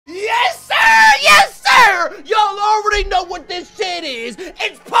what this shit is.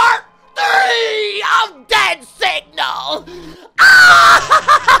 It's part 3 of Dead Signal.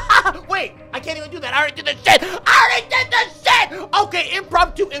 Ah! Wait, I can't even do that. I already did the shit. Okay,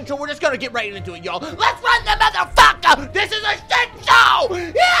 impromptu intro. We're just gonna get right into it, y'all. Let's run the motherfucker. This is a shit show.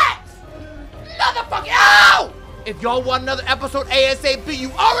 Yes. Motherfucker. Ow! If y'all want another episode ASAP,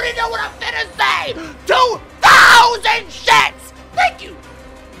 you already know what I'm finna say. 2,000 shits. Thank you.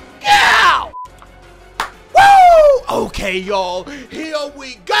 Yeah. Woo! Okay, y'all, here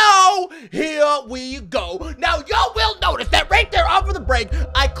we go, Now, y'all will notice that right there off of the break,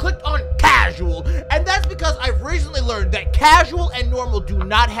 I clicked on casual, and that's because I've recently learned that casual and normal do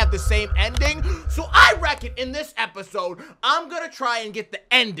not have the same ending, so I reckon in this episode, I'm gonna try and get the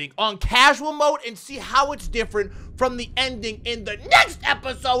ending on casual mode and see how it's different from the ending in the next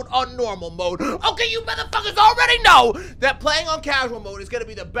episode on normal mode. Okay, you motherfuckers already know that playing on casual mode is gonna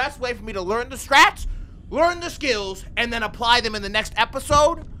be the best way for me to learn the strats, learn the skills, and then apply them in the next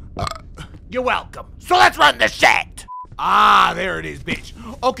episode? You're welcome. So let's run the shit. Ah, there it is, bitch.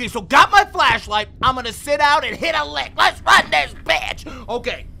 Okay, so got my flashlight. I'm gonna sit out and hit a lick. Let's run this bitch.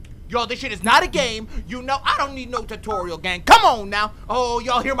 Okay. Y'all, this shit is not a game. You know, I don't need no tutorial, gang. Come on now. Oh,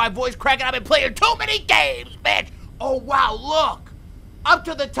 y'all hear my voice cracking? I've been playing too many games, bitch. Oh, wow, look. Up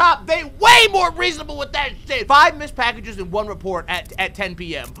to the top, they way more reasonable with that shit. 5 missed packages and 1 report at 10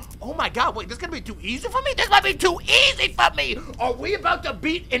 p.m. Oh my God, wait, this is gonna be too easy for me? This might be too easy for me. Are we about to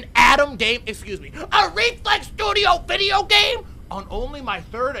beat an Adam game, excuse me, a Reflex Studio video game on only my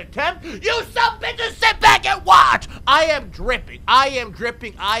 3rd attempt? You some bitches sit back and watch. I am dripping.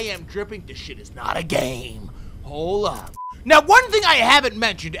 This shit is not a game. Hold up. Now, one thing I haven't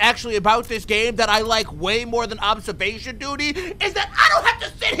mentioned, actually, about this game that I like way more than observation duty is that I don't have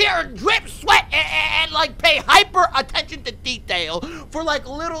to sit here and drip sweat and like, pay hyper attention to detail for, like,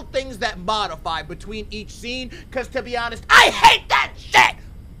 little things that modify between each scene, because, to be honest, I hate that shit!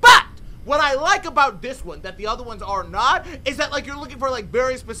 But what I like about this one, that the other ones are not, is that, like, you're looking for, like,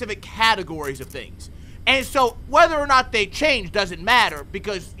 very specific categories of things. And so, whether or not they change doesn't matter,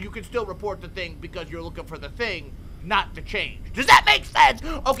 because you can still report the thing because you're looking for the thing, not to change. Does that make sense?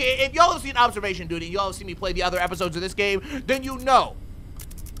 Okay, if y'all have seen Observation Duty, y'all have seen me play the other episodes of this game, then you know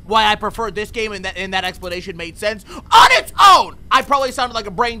why I preferred this game, and that explanation made sense. On its own, I probably sounded like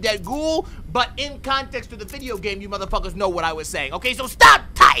a brain-dead ghoul, but in context of the video game, you motherfuckers know what I was saying. Okay, so stop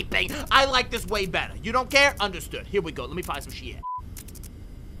typing. I like this way better. You don't care? Understood. Here we go. Let me find some shit.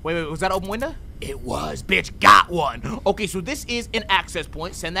 Wait, was that open window? It was, bitch. Got one. Okay, so this is an access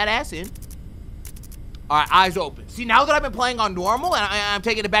point. Send that ass in. All right, eyes open. See, now that I've been playing on normal and I'm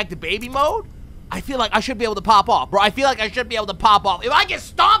taking it back to baby mode, I feel like I should be able to pop off, bro. I feel like I should be able to pop off. If I get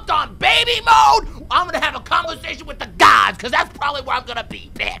stomped on baby mode, I'm gonna have a conversation with the gods, because that's probably where I'm gonna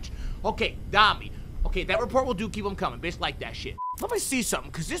be, bitch. Okay, Dami. Okay, that report will do. Keep them coming, bitch. Like that shit. Let me see something,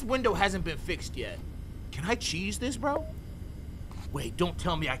 because this window hasn't been fixed yet. Can I cheese this, bro? Wait, don't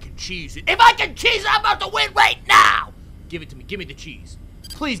tell me I can cheese it. If I can cheese it, I'm about to win right now. Give it to me. Give me the cheese.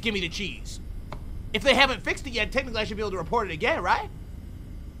 Please give me the cheese. If they haven't fixed it yet, technically I should be able to report it again, right?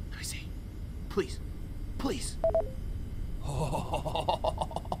 Let me see. Please. Please.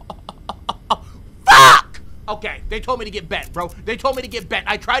 Oh. Fuck! Okay, they told me to get bent, bro. They told me to get bent.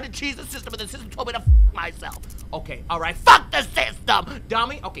 I tried to cheese the system, and the system told me to f myself. Okay, all right. Fuck the system!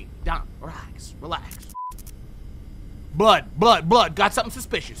 Dummy. Okay, down. Relax. Relax. Blood. Got something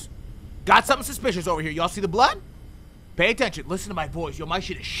suspicious. Got something suspicious over here. Y'all see the blood? Pay attention. Listen to my voice. Yo, my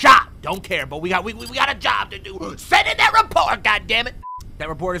shit is shot. Don't care, but we got a job to do. Send in that report, goddammit. That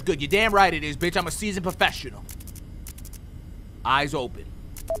report is good. You're damn right it is, bitch. I'm a seasoned professional. Eyes open.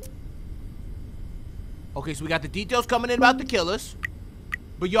 Okay, so we got the details coming in about the killers.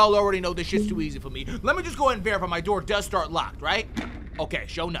 But y'all already know this shit's too easy for me. Let me just go ahead and verify my door does start locked, right? Okay,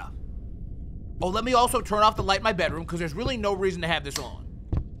 sure enough. Oh, let me also turn off the light in my bedroom, because there's really no reason to have this on.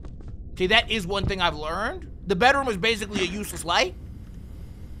 Okay, that is one thing I've learned. The bedroom is basically a useless light.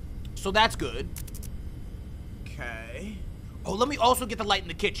 So that's good. Okay. Oh, let me also get the light in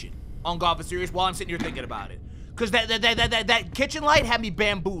the kitchen. On God, for serious, while I'm sitting here thinking about it. Because that kitchen light had me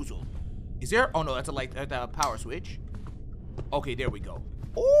bamboozled. Is there? Oh, no, that's a light, a power switch. Okay, there we go.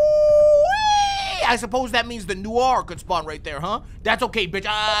 Ooh, I suppose that means the Noir could spawn right there, huh? That's okay,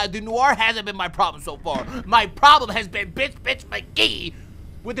 bitch. The Noir hasn't been my problem so far. My problem has been bitch McGee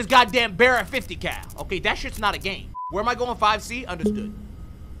with this goddamn Barrett 50 cal. Okay, that shit's not a game. Where am I going? 5C? Understood.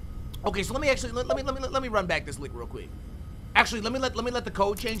 Okay, so let me actually let me run back this lick real quick. Actually, let me let the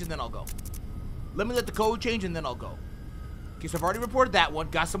code change and then I'll go. Let me let the code change and then I'll go. Okay, so I've already reported that one.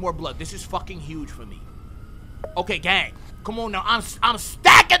 Got some more blood. This is fucking huge for me. Okay, gang. Come on now. I'm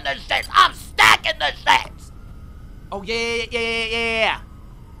stacking the sets. I'm stacking the sets. Oh, yeah.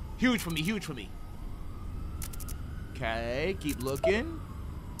 Huge for me, huge for me. Okay, keep looking.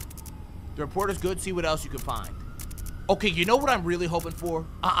 The report is good. See what else you can find. Okay, you know what I'm really hoping for?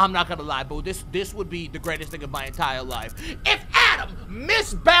 I'm not gonna lie, bro. This would be the greatest thing of my entire life. If Adam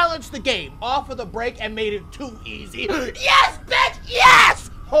misbalanced the game off of the break and made it too easy. Yes, bitch,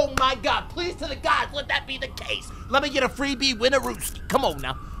 yes! Oh my God, please to the gods, let that be the case. Let me get a freebie, win a rooski. Come on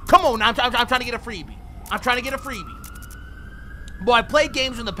now. Come on now, I'm trying to get a freebie. I'm trying to get a freebie. Boy, I played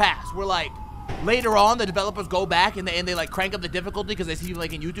games in the past where, like, later on, the developers go back and they like crank up the difficulty because they see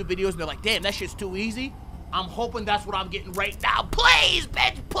like in YouTube videos and they're like, damn, that shit's too easy. I'm hoping that's what I'm getting right now. Please,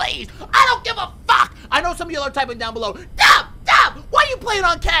 bitch, please. I don't give a fuck. I know some of y'all are typing down below. Stop. Why are you playing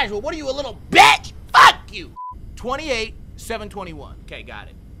on casual? What are you, a little bitch? Fuck you. 28, 721. Okay, got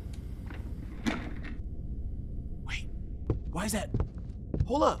it. Wait, why is that?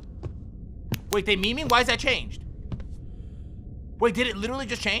 Hold up. Wait, they memeing? Why is that changed? Wait, did it literally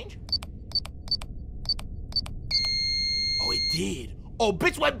just change? Oh, it did. Oh,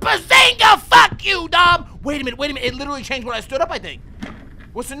 bitch went bazinga! Fuck you, Dom! Wait a minute. It literally changed when I stood up, I think.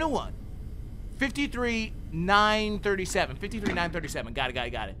 What's the new one? 53,937. 53,937. Got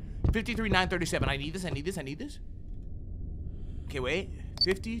it. 53,937. I need this. Okay, wait.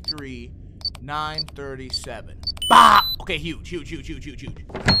 53,937. Bah! Okay, huge.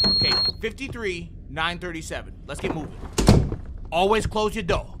 Okay, 53,937. Let's get moving. Always close your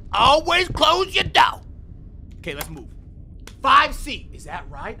door. Okay, let's move. 5C. Is that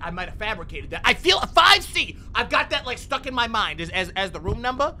right? I might have fabricated that. I feel a 5C. I've got that like stuck in my mind as the room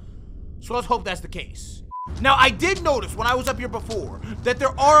number. So let's hope that's the case. Now, I did notice when I was up here before that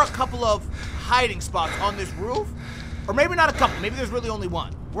there are a couple of hiding spots on this roof. Or maybe not a couple. Maybe there's really only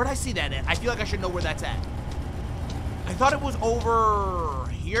one. Where'd I see that at? I feel like I should know where that's at. I thought it was over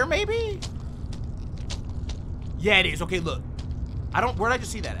here, maybe? Yeah, it is. Okay, look. Where'd I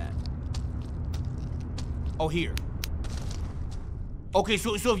just see that at? Oh, here. Okay,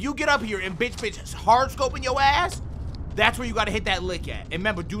 so if you get up here and bitch hard scoping your ass, that's where you gotta hit that lick at. And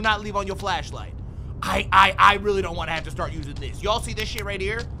remember, do not leave on your flashlight. I really don't want to have to start using this. Y'all see this shit right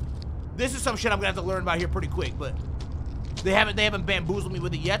here? This is some shit I'm gonna have to learn about here pretty quick, but they haven't bamboozled me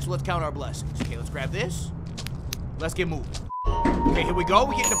with it yet, so let's count our blessings. Okay, let's grab this. Let's get moving. Okay, here we go.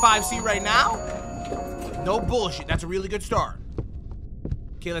 We get to 5C right now. No bullshit. That's a really good start.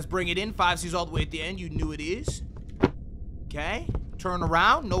 Okay, let's bring it in. 5C's all the way at the end. You knew it is. Okay. Turn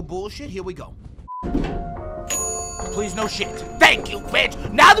around. No bullshit. Here we go. Please, no shit. Thank you, bitch.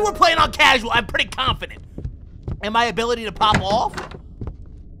 Now that we're playing on casual, I'm pretty confident in my ability to pop off.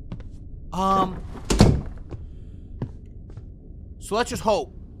 So let's just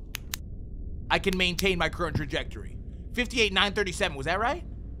hope I can maintain my current trajectory. 58,937. Was that right?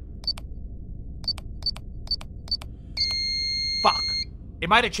 Fuck. It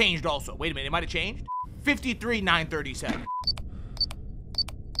might have changed also. Wait a minute. It might have changed. 53,937.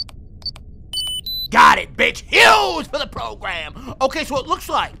 Got it, bitch. Huge for the program. Okay, so it looks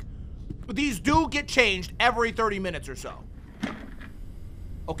like these do get changed every 30 minutes or so.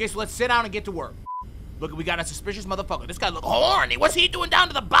 Okay, so let's sit down and get to work. Look, we got a suspicious motherfucker. This guy look horny. What's he doing down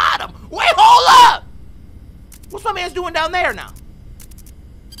to the bottom? Wait, hold up! What's my man's doing down there now?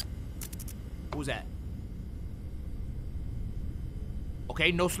 Who's that?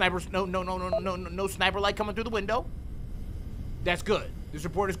 Okay, no snipers, no sniper light coming through the window. That's good. This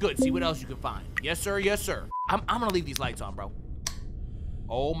report is good. See what else you can find. Yes, sir. Yes, sir. I'm gonna leave these lights on, bro.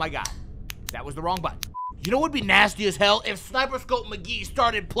 Oh my God. That was the wrong button. You know what would be nasty as hell? If Sniper Scope McGee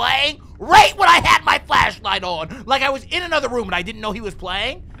started playing right when I had my flashlight on. Like I was in another room and I didn't know he was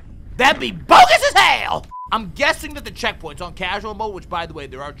playing. That'd be bogus as hell. I'm guessing that the checkpoints on casual mode, which by the way,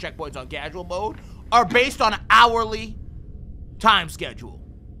 there are checkpoints on casual mode, are based on an hourly time schedule.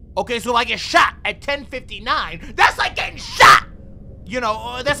 Okay, so if I get shot at 10:59, that's like getting shot. You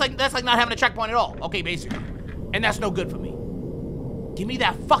know, that's like not having a checkpoint at all. Okay, basically. And that's no good for me. Give me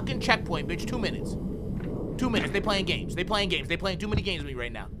that fucking checkpoint, bitch. 2 minutes. 2 minutes. They playing games. They playing too many games with me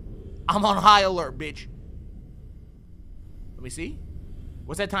right now. I'm on high alert, bitch. Let me see.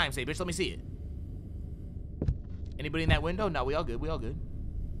 What's that time say, bitch? Let me see it. Anybody in that window? No, we all good. All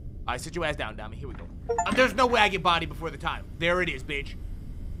right, sit your ass down, dummy. Here we go. There's no way I get body before the time. There it is, bitch.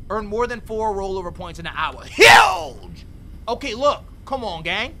 Earn more than 4 rollover points in an hour. Huge! Okay, look. Come on,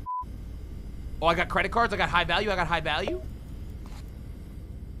 gang. Oh, I got credit cards. I got high value. Let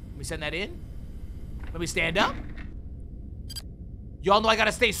me send that in. Let me stand up. Y'all know I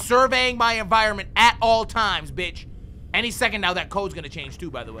gotta stay surveying my environment at all times, bitch. Any second now, that code's gonna change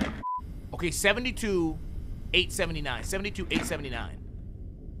too, by the way. Okay, 72,879. 72,879.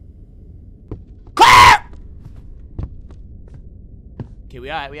 Clear! Okay, we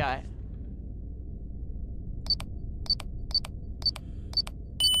all right.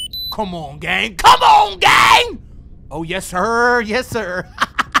 Come on, gang. Come on, gang! Oh, yes, sir. Yes, sir.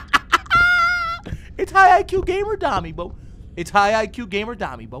 It's high IQ gamer Dami, bro. It's high IQ gamer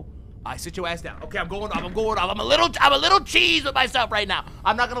Dami, bro. I sit your ass down. Okay, I'm going off. I'm a little cheese with myself right now.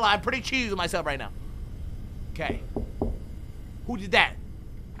 I'm not gonna lie. I'm pretty cheese with myself right now. Okay. Who did that?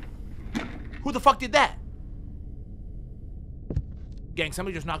 Who the fuck did that? Gang,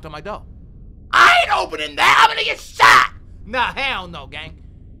 somebody just knocked on my door. I ain't opening that. I'm gonna get shot. Nah, hell no, gang.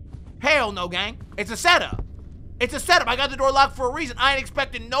 Hell no, gang. It's a setup. It's a setup. I got the door locked for a reason. I ain't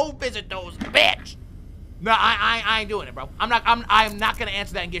expecting no visitors, bitch. No, I ain't doing it, bro. I am not gonna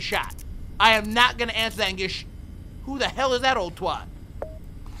answer that and get shot. I am not gonna answer that and get Who the hell is that old twat?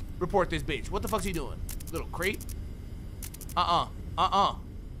 Report this bitch. What the fuck's he doing? Little creep? Eyes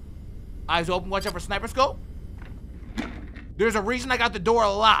open, watch out for sniper scope. There's a reason I got the door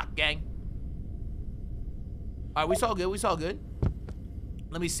locked, gang. Alright, we saw good.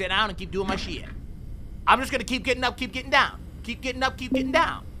 Let me sit down and keep doing my shit. I'm just gonna keep getting up, keep getting down. Keep getting up, keep getting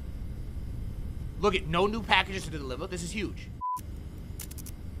down. Look at no new packages to deliver. This is huge.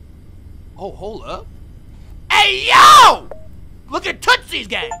 Oh, hold up. Hey, yo! Look at Tootsies,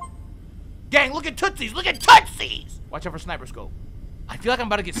 gang. Gang, look at Tootsies. Look at Tootsies. Watch out for sniper scope. I feel like I'm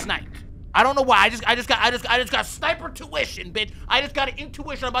about to get sniped. I don't know why. I just got sniper tuition, bitch. I just got an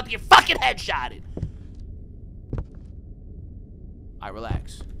intuition. I'm about to get fucking headshotted. I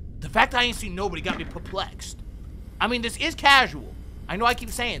relax. The fact that I ain't seen nobody got me perplexed. I mean, this is casual. I know I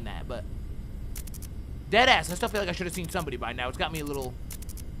keep saying that, but dead ass. I still feel like I should have seen somebody by now. It's got me a little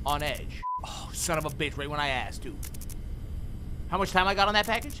on edge. Oh, son of a bitch! Right when I asked to. How much time I got on that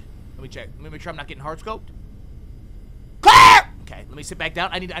package? Let me check. Let me make sure I'm not getting hard scoped. Clear! Okay, let me sit back down.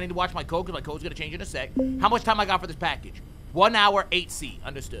 I need to watch my code because my code's gonna change in a sec. How much time I got for this package? 1 hour 8C.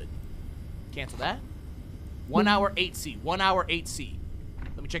 Understood. Cancel that. 1 hour 8C. 1 hour 8C.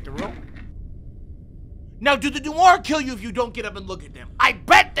 Let me check the room. Now, do the Noir kill you if you don't get up and look at them? I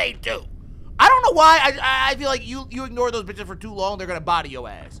bet they do. I don't know why. I feel like you ignore those bitches for too long, they're gonna body your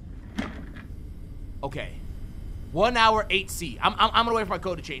ass. Okay. 1 hour 8C. I'm gonna wait for my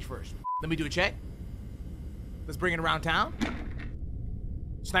code to change first. Let me do a check. Let's bring it around town.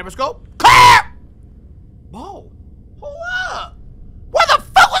 Sniper scope. Clear! Whoa. Hold up. Why the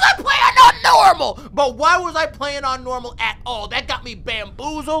fuck was I playing on normal? But why was I playing on normal at all? That got me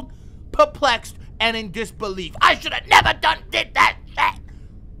bamboozled, perplexed, and in disbelief. I should have never did that shit.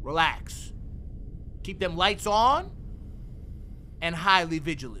 Relax. Keep them lights on and highly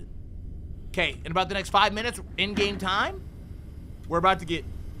vigilant. Okay, in about the next 5 minutes, in-game time, we're about to get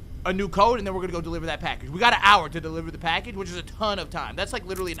a new code, and then we're gonna go deliver that package. We got an hour to deliver the package, which is a ton of time. That's like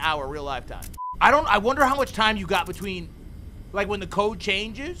literally an hour real life time. I wonder how much time you got between, like, when the code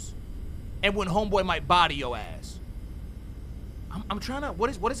changes and when homeboy might body your ass. I'm trying to, what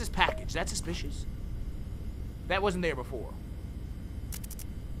is this package? That's suspicious? That wasn't there before.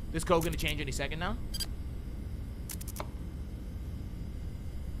 This code gonna change any second now?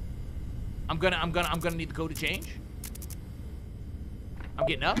 I'm gonna need the code to change. I'm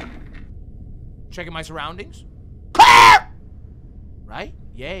getting up. Checking my surroundings. Clear! Right?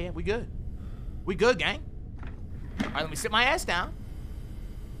 Yeah, we good. We good, gang. All right, let me sit my ass down.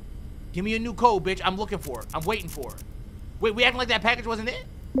 Give me a new code, bitch. I'm looking for it. I'm waiting for it. Wait, we acting like that package wasn't it?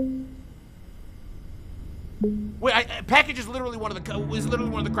 Wait, package is literally one of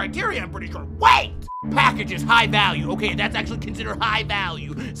the criteria, I'm pretty sure. Wait! Package is high value. Okay, that's actually considered high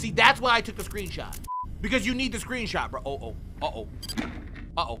value. See, that's why I took the screenshot. Because you need the screenshot, bro. Uh-oh.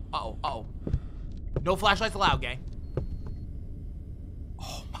 No flashlights allowed, gang.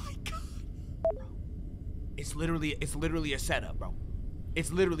 Oh my god. Bro. It's literally a setup, bro.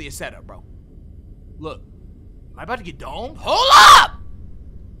 It's literally a setup, bro. Look. Am I about to get domed? Hold up!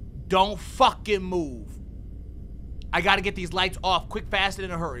 Don't fucking move. I gotta get these lights off quick, fast, and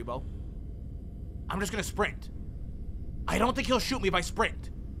in a hurry, bro. I'm just gonna sprint. I don't think he'll shoot me if I sprint.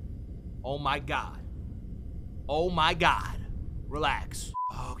 Oh my god. Oh my god. Relax.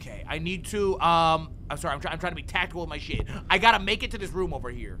 Okay, I need to, I'm sorry, I'm trying to be tactical with my shit. I gotta make it to this room over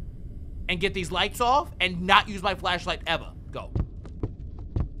here and get these lights off and not use my flashlight ever. Go.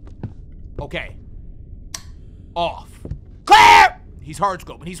 Okay. Off. Clear! He's hard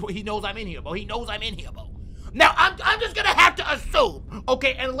scoping. He knows I'm in here, bro. He knows I'm in here, bro. Now, I'm just gonna have to assume,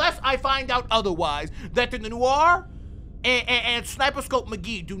 okay, unless I find out otherwise, that the Noir and Sniper Scope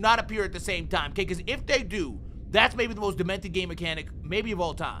McGee do not appear at the same time, okay? Because if they do, that's maybe the most demented game mechanic, maybe of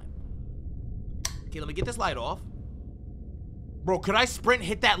all time. Okay, let me get this light off. Bro, could I sprint,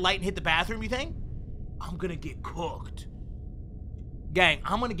 hit that light, and hit the bathroom, you think? I'm gonna get cooked. Gang,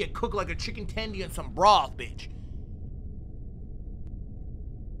 I'm gonna get cooked like a chicken tendy and some broth, bitch.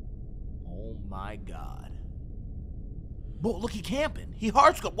 Oh my God. Bro, look, he camping. He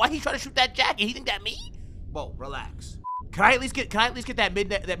hardscope. Why he trying to shoot that jacket? He think that me? Bro, relax. Can I at least get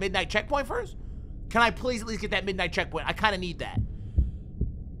that midnight checkpoint first? Can I please at least get that midnight checkpoint? I kind of need that.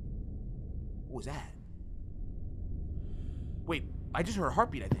 What was that? Wait, I just heard a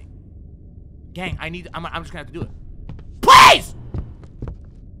heartbeat, I think. Gang, I'm just gonna have to do it. Please!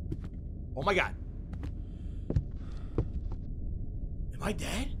 Oh my God. Am I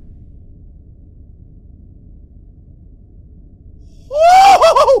dead?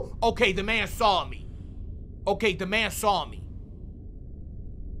 Woo! Okay, the man saw me. Okay, the man saw me.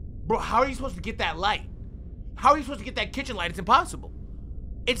 Bro, how are you supposed to get that light? How are you supposed to get that kitchen light? It's impossible.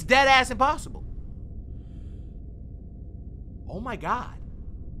 It's dead ass impossible. Oh my God.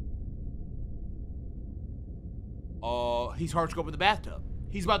 He's hardscoping the bathtub.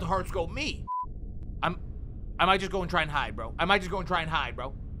 He's about to hardscope me. I might just go and try and hide, bro. I'm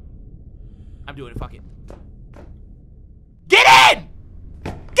doing it, fuck it. Get in!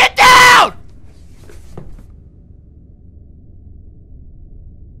 Get down!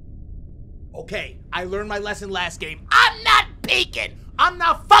 Okay, I learned my lesson last game. I'm not peeking. I'm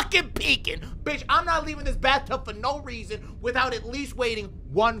not fucking peeking. Bitch, I'm not leaving this bathtub for no reason without at least waiting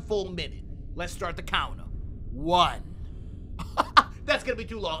 1 full minute. Let's start the counter. 1. That's gonna be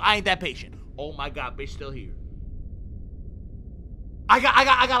too long. I ain't that patient. Oh my God, bitch, still here. I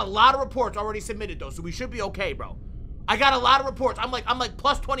got a lot of reports already submitted though, so we should be okay, bro. I got a lot of reports. I'm like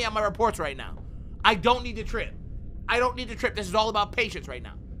plus 20 on my reports right now. I don't need to trip. I don't need to trip. This is all about patience right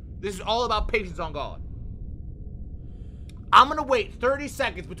now. This is all about patience on God. I'm gonna wait 30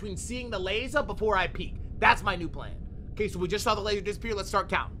 seconds between seeing the laser before I peek. That's my new plan. Okay, so we just saw the laser disappear. Let's start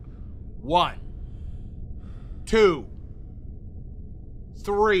counting. 1, 2,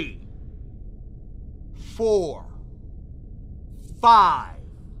 3, 4, 5,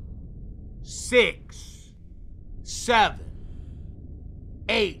 6, 7,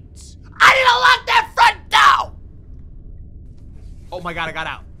 8. I need to lock that front door! Oh my God, I got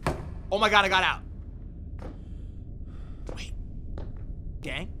out. Oh my God, I got out. Wait.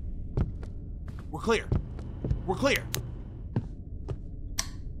 Gang? We're clear. We're clear.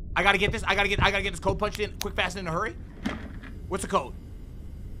 I gotta get this. I gotta get this code punched in quick, fast, and in a hurry. What's the code?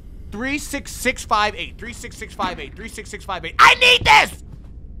 36658. 36658. 36658. I need this!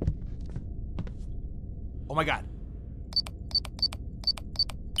 Oh my God.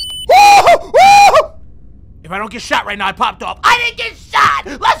 Woo! Woo! If I don't get shot right now, I popped off. I didn't get shot!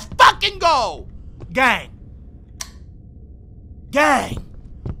 Let's fucking go! Gang. Gang.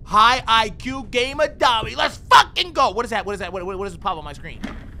 High IQ gamer dummy. Let's fucking go! What is that? What is that? What does pop on my screen?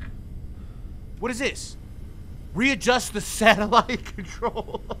 What is this? Readjust the satellite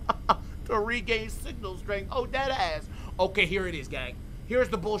control to regain signal strength. Oh, dead ass. Okay, here it is, gang. Here's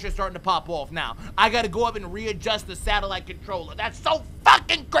the bullshit starting to pop off now. I gotta go up and readjust the satellite controller. That's so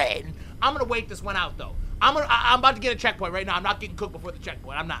fucking great. I'm gonna wait this one out, though. I'm about to get a checkpoint right now. I'm not getting cooked before the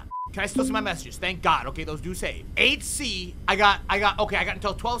checkpoint. I'm not. Can I still see my messages? Thank God. Okay, those do save. 8C. I got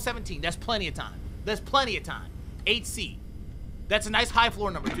until 12:17. That's plenty of time. That's plenty of time. 8C. That's a nice high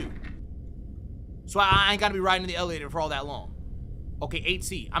floor number, too. So I ain't gotta be riding in the elevator for all that long. Okay,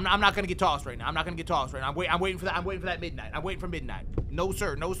 8C. I'm not gonna get tossed right now. I'm not gonna get tossed right now. I'm waiting for that. I'm waiting for that midnight. I'm waiting for midnight. No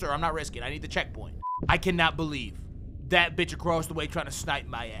sir, no sir. I'm not risking. I need the checkpoint. I cannot believe that bitch across the way trying to snipe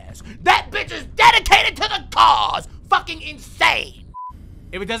my ass. That bitch is dedicated to the cause. Fucking insane.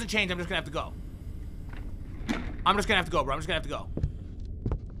 If it doesn't change, I'm just gonna have to go. I'm just gonna have to go, bro. I'm just gonna have to go.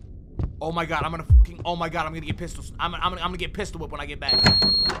 Oh my God, I'm gonna fucking. Oh my God, I'm gonna get pistols. I'm gonna get pistol whipped when I get back.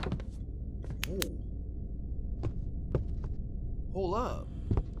 Ooh. Hold up.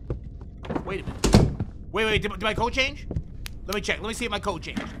 Wait a minute. Wait, did my code change? Let me check. Let me see if my code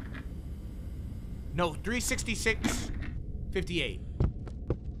changed. No, 36658.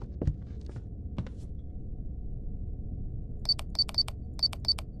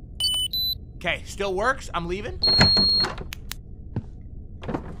 Okay, still works. I'm leaving.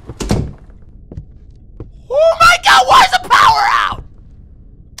 Oh my God, why is the power out?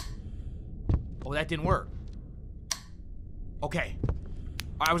 Oh, that didn't work. Okay.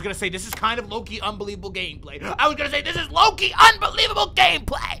 I was gonna say, this is kind of low-key unbelievable gameplay.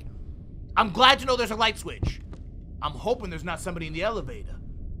 I'm glad to know there's a light switch. I'm hoping there's not somebody in the elevator.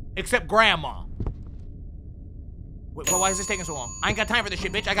 Except Grandma. Wait, well, why is this taking so long? I ain't got time for this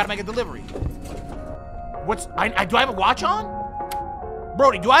shit, bitch. I gotta make a delivery. Do I have a watch on?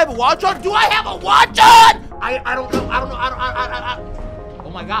 Brody, do I have a watch on? Do I have a watch on? I don't know. Oh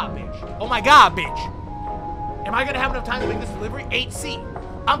my God, bitch. Oh my God, bitch. Am I gonna have enough time to make this delivery? 8C.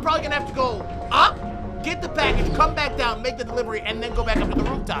 I'm probably gonna have to go up, get the package, come back down, make the delivery, and then go back up to the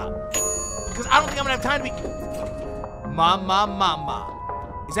rooftop. Because I don't think I'm gonna have time to be... Mama.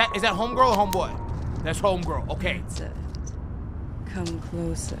 Is that homegirl or homeboy? That's homegirl. Okay. That's it. Come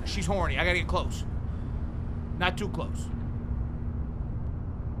closer. She's horny. I gotta get close. Not too close.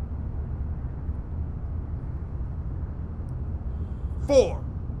 Four,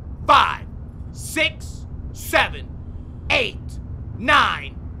 5, 6, 7, 8,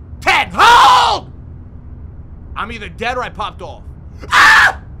 9, 10. Hold! I'm either dead or I popped off.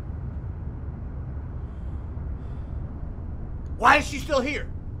 Ah! Why is she still here?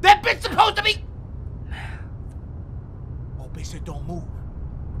 That bitch supposed to be... Oh, bitch said don't move.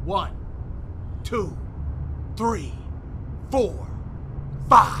 1, 2, 3, 4,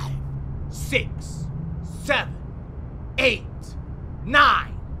 5, 6, 7, 8,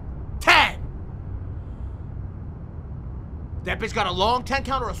 9, 10. That bitch got a long 10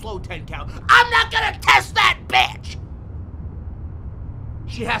 count or a slow 10 count? I'm not gonna test that bitch!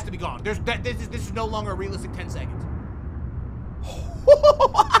 She has to be gone. This is no longer a realistic 10 seconds.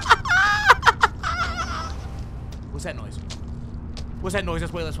 What's that noise? What's that noise?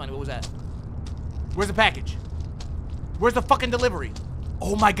 That's way less funny. What was that? Where's the package? Where's the fucking delivery?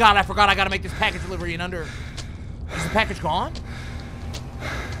 Oh my god, I forgot I gotta make this package delivery in under... Is the package gone?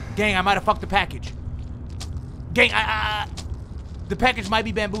 Gang, I might have fucked the package. Gang, the package might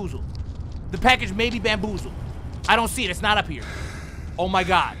be bamboozled. The package may be bamboozled. I don't see it. It's not up here. Oh my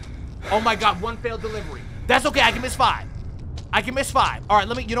god. Oh my god, 1 failed delivery. That's okay. I can miss 5. I can miss 5. All right,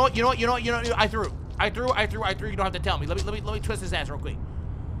 let me. You know what? I threw. You don't have to tell me. Let me twist his ass real quick.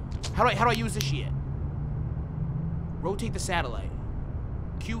 How do I use this shit? Rotate the satellite.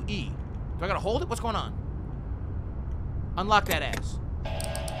 QE. Do I gotta hold it? What's going on? Unlock that ass.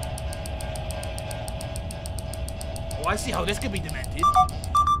 Oh, I see how this could be demented.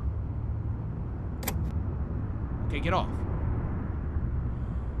 Okay, get off.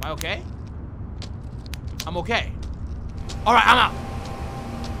 Am I okay? I'm okay. All right, I'm out.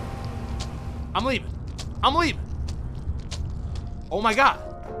 I'm leaving. Oh my god.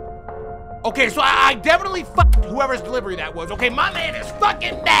 Okay, so I definitely fucked whoever's delivery that was. Okay, my man is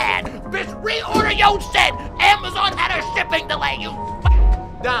fucking mad. Bitch, reorder your shit. Amazon had a shipping delay. You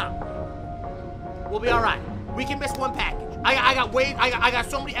dumb. We'll be all right. We can miss 1 package. I got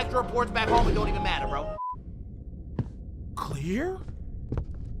so many extra reports back home it don't even matter, bro. Clear?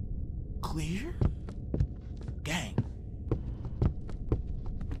 Clear? Gang.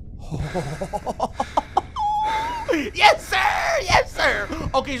 Yes, sir! Yes, sir!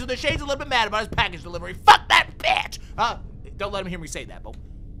 Okay, so the Shade's a little bit mad about his package delivery. Fuck that bitch! Don't let him hear me say that, Bo.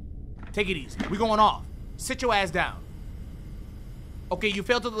 Take it easy. We going off. Sit your ass down. Okay, you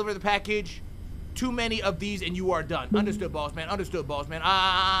failed to deliver the package. Too many of these and you are done. Understood, boss man. Understood, boss man.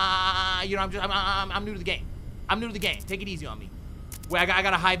 You know, I'm new to the game. I'm new to the game. Take it easy on me. Wait, I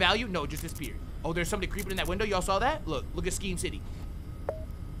got a high value? No, it just disappeared. Oh, there's somebody creeping in that window. Y'all saw that? Look at Scheme City.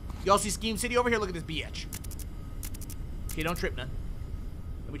 Y'all see Scheme City over here? Look at this bitch. Okay, don't trip none.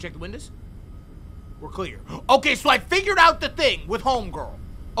 Let me check the windows. We're clear. Okay, so I figured out the thing with Homegirl.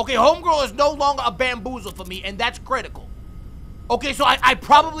 Okay, Homegirl is no longer a bamboozle for me, and that's critical. Okay, so I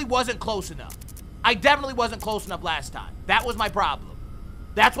probably wasn't close enough. I definitely wasn't close enough last time. That was my problem.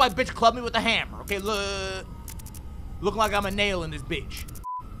 That's why bitch clubbed me with a hammer. Okay, look like I'm a nail in this bitch.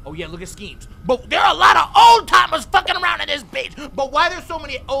 Oh yeah, look at schemes. But there are a lot of old timers fucking around in this bitch. But why there's so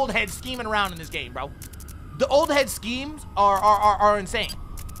many old heads scheming around in this game, bro? The old head schemes are insane.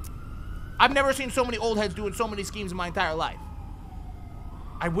 I've never seen so many old heads doing so many schemes in my entire life.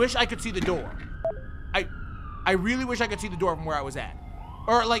 I wish I could see the door. I really wish I could see the door from where I was at.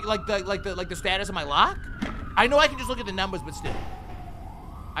 Or like the status of my lock. I know I can just look at the numbers, but still.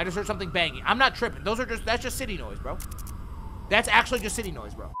 I just heard something banging. I'm not tripping. That's just city noise, bro. That's actually just city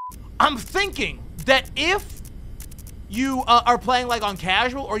noise, bro. I'm thinking that if you are playing like on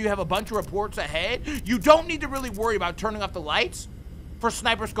casual or you have a bunch of reports ahead, you don't need to really worry about turning off the lights for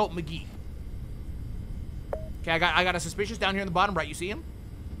Sniper Scope McGee. Okay, I got a suspicious down here in the bottom right. You see him?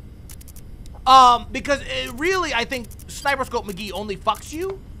 Because really, I think Sniper Scope McGee only fucks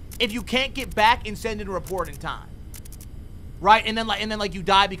you if you can't get back and send in a report in time. Right? And then like you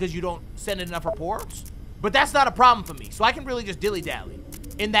die because you don't send in enough reports. But that's not a problem for me. So I can really just dilly-dally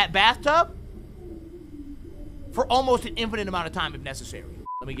in that bathtub for almost an infinite amount of time if necessary.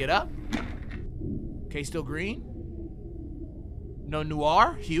 Let me get up. Okay, still green. No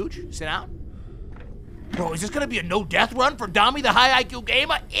noir. Huge. Sit down. Bro, is this gonna be a no-death run for Dami, the high IQ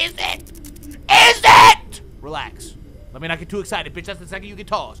gamer? Is it? Is it? Relax. Let me not get too excited, bitch. That's the second you get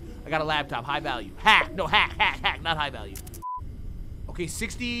tossed. I got a laptop, high value. Hack, no, hack, not high value. Okay,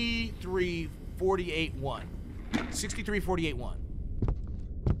 63-48-1. 63-48-1.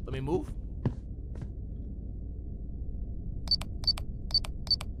 Let me move.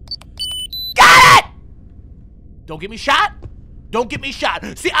 Got it! Don't get me shot. Don't get me shot.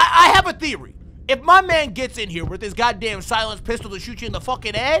 See, I have a theory. If my man gets in here with his goddamn silenced pistol to shoot you in the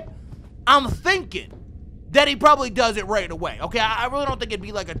fucking head, I'm thinking that he probably does it right away. Okay, I really don't think it'd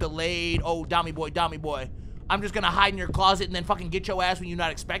be like a delayed, oh, Dommy boy, I'm just gonna hide in your closet and then fucking get your ass when you're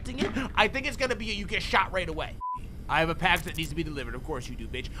not expecting it. I think it's gonna be you get shot right away. I have a package that needs to be delivered. Of course you do,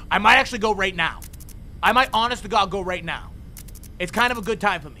 bitch. I might actually go right now. I might, honest to God, go right now. It's kind of a good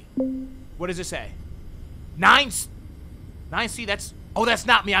time for me. What does it say? 9C, that's, oh, that's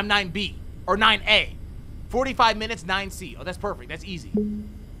not me. I'm 9B. Or 9A. 45 minutes, 9C. Oh, that's perfect. That's easy.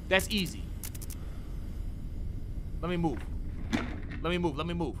 That's easy. Let me move. Let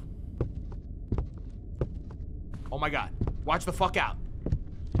me move. Oh my God. Watch the fuck out.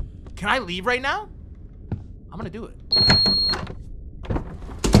 Can I leave right now? I'm gonna do it.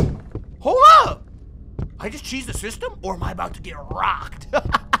 Hold up! I just cheesed the system? Or am I about to get rocked?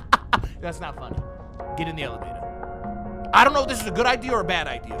 That's not funny. Get in the elevator. I don't know if this is a good idea or a bad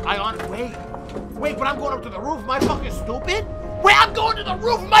idea. Wait, but I'm going up to the roof. Am I fucking stupid? Wait, I'm going to the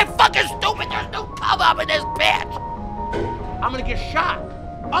roof. Am I fucking stupid? There's no cover up in this bitch. I'm gonna get shot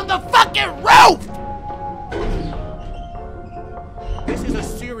on the fucking roof. This is a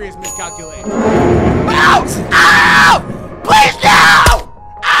serious miscalculation. No! Ow! Please no!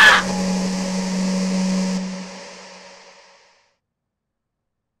 Ah!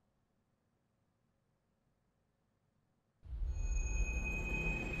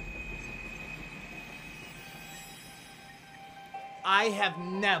 I have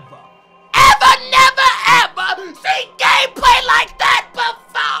never seen gameplay like that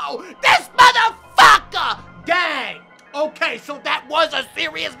before! This motherfucker! Dang! Okay, so that was a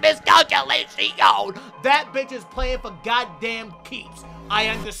serious miscalculation. That bitch is playing for goddamn keeps. I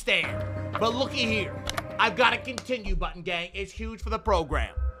understand. But looky here. I've got a continue button, gang. It's huge for the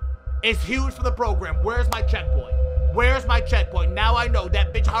program. It's huge for the program. Where's my checkpoint? Where's my checkpoint? Now I know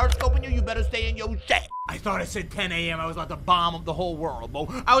that bitch hard scoping you. You better stay in your shit. I thought it said 10 a.m. I was about to bomb the whole world, bro.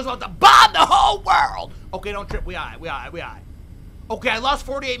 I was about to bomb the whole world. Okay, don't trip. We all right. Okay, I lost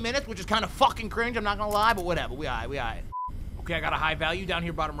 48 minutes, which is kind of fucking cringe. I'm not gonna lie, but whatever. We all right. Okay, I got a high value down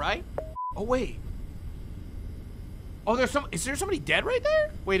here, bottom right. Oh, wait. Oh, is there somebody dead right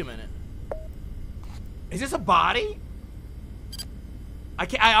there? Wait a minute. Is this a body?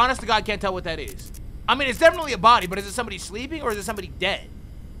 I honest to God can't tell what that is. I mean, it's definitely a body, but is it somebody sleeping or is it somebody dead?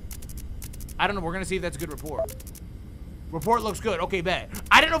 I don't know. We're gonna see if that's a good report. Report looks good. Okay, bet.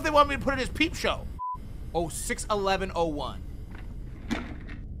 I didn't know if they wanted me to put it as peep show. Oh, 61101.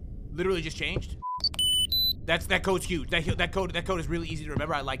 Literally just changed. That code's huge. That code is really easy to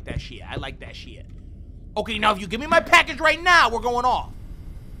remember. I like that shit. Okay, now if you give me my package right now, we're going off.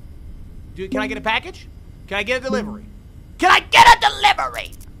 Dude, can I get a package? Can I get a delivery?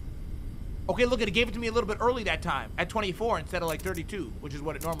 Okay, look, it gave it to me a little bit early that time, at 24 instead of like 32, which is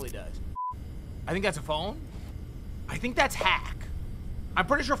what it normally does. I think that's a phone. I think that's hack. I'm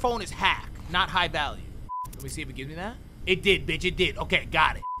pretty sure phone is hack, not high value. Let me see if it gives me that. It did, bitch, it did. Okay,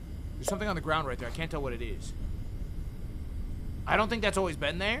 got it. There's something on the ground right there. I can't tell what it is. I don't think that's always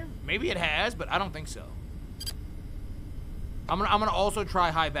been there. Maybe it has, but I don't think so. I'm gonna also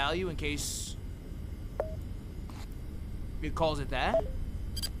try high value in case it calls it that.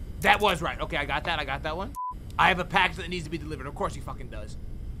 That was right. Okay, I got that one. I have a package that needs to be delivered. Of course he fucking does.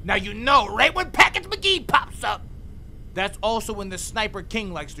 Now you know, right when Package McGee pops up, that's also when the Sniper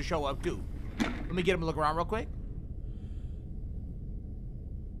King likes to show up too. Let me get him to look around real quick.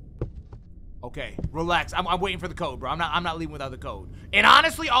 Okay, relax. I'm waiting for the code, bro. I'm not leaving without the code. And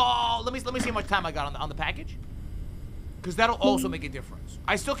honestly, oh, let me see how much time I got on the package, because that'll also make a difference.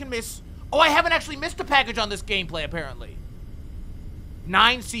 I still can miss. Oh, I haven't actually missed a package on this gameplay apparently.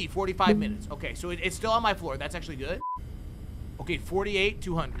 9C, 45 minutes. Okay, so it's still on my floor. That's actually good. Okay, 48,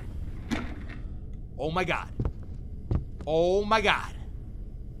 200. Oh my God. Oh my God.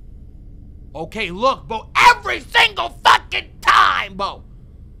 Okay, look, Bo, every single fucking time, Bo.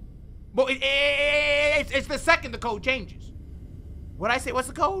 Bo, it's the second the code changes. What'd I say? What's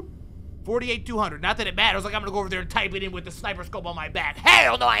the code? 48, 200. Not that it matters. Like I'm gonna go over there and type it in with the sniper scope on my back.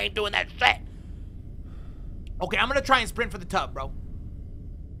 Hell no, I ain't doing that shit. Okay, I'm gonna try and sprint for the tub, bro.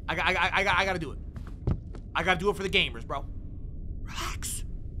 I gotta do it. I gotta do it for the gamers, bro. Relax.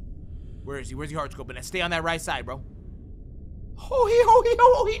 Where is he? Where's he hard scoping at? Stay on that right side, bro. Oh,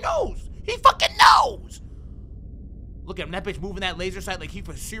 he knows. He fucking knows. Look at him, that bitch moving that laser sight like he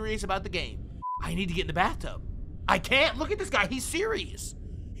was serious about the game. I need to get in the bathtub. I can't. Look at this guy, he's serious.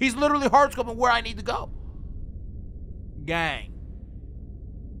 He's literally hard scoping where I need to go. Gang.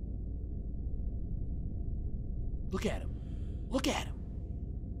 Look at him. Look at him.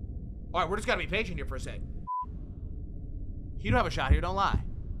 All right, we're just gotta be patient here for a sec. You don't have a shot here, don't lie.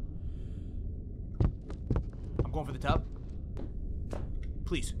 I'm going for the tub.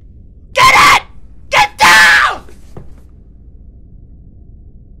 Please. Get it! Get down!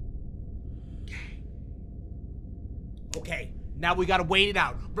 Okay, now we gotta wait it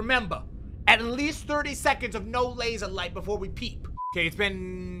out. Remember, at least 30 seconds of no laser light before we peep. Okay, it's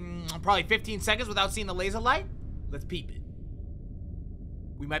been probably 15 seconds without seeing the laser light. Let's peep it.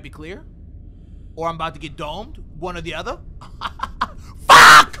 We might be clear. Or I'm about to get domed. One or the other.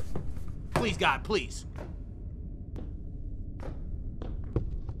 Fuck! Please, God, please.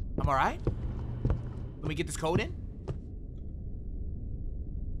 I'm alright. Let me get this code in.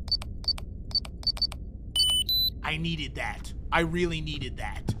 I needed that. I really needed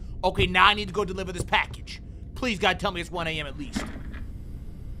that. Okay, now I need to go deliver this package. Please, God, tell me it's 1 a.m. at least.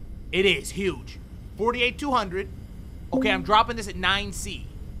 It is huge. 48,200. Okay, I'm dropping this at 9C.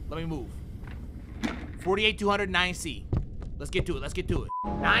 Let me move. 48,200, 9C. Let's get to it. Let's get to it.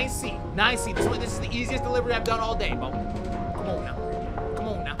 9C. 9C. This is the easiest delivery I've done all day, bro. Come on now. Come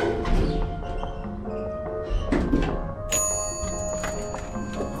on now.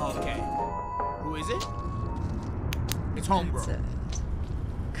 Okay. Who is it? It's Homegirl. That's it.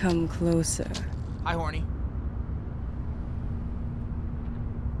 Come closer. Hi, horny.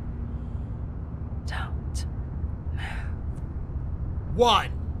 Don't move.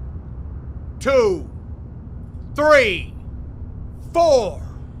 1, 2, 3, 4,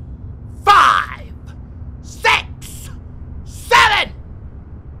 5, 6, 7,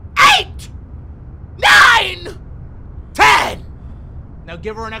 8, 9, 10. Now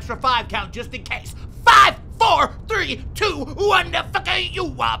give her an extra 5 count just in case. 5, 4, 3, 2, 1. The fuck are you,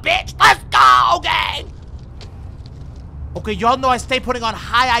 bitch? Let's go, gang. Okay, y'all know I stay putting on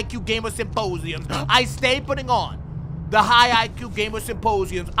high IQ gamer symposiums. I stay putting on the high IQ gamer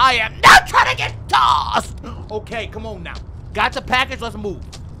symposiums. I am not trying to get tossed. Okay, come on now. Got the package, let's move.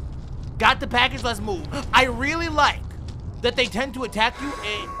 Got the package, let's move. I really like that they tend to attack you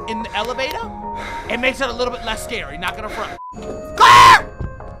in the elevator. It makes it a little bit less scary, not gonna front. Clear!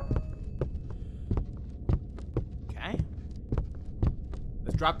 Okay.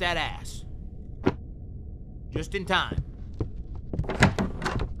 Let's drop that ass. Just in time.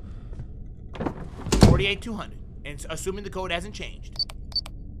 48,200. And assuming the code hasn't changed.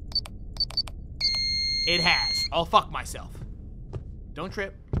 It has. I'll fuck myself. Don't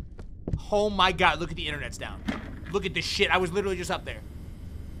trip. Oh my God, look at the internet's down. Look at this shit. I was literally just up there.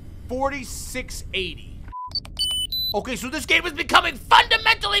 4680. Okay, so this game is becoming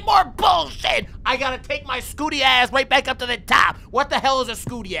fundamentally more bullshit. I gotta take my scooty ass right back up to the top. What the hell is a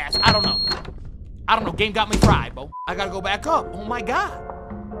scooty ass? I don't know. I don't know. Game got me fried, bro. I gotta go back up. Oh my God.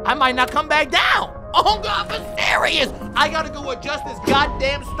 I might not come back down. Oh God, for serious. I gotta go adjust this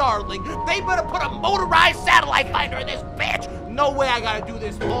goddamn Starlink. They better put a motorized satellite finder in this bitch. No way I gotta do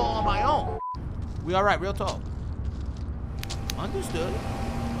this all on my own. We all right, real talk. Understood.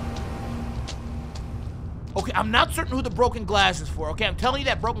 Okay, I'm not certain who the broken glass is for. Okay, I'm telling you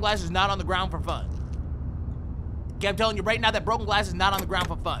that broken glass is not on the ground for fun. Okay, I'm telling you right now that broken glass is not on the ground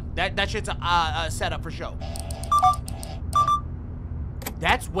for fun. That shit's a setup for show.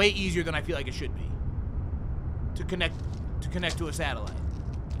 That's way easier than I feel like it should be. To connect to a satellite.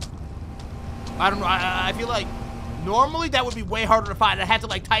 I don't know. I feel like normally that would be way harder to find. I had to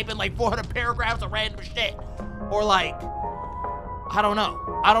like type in like 400 paragraphs of random shit, or like I don't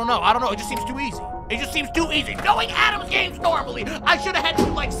know. It just seems too easy. It just seems too easy. Knowing Adam's games normally, I should have had to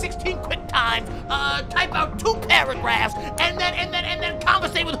do like 16 quick times, type out 2 paragraphs, and then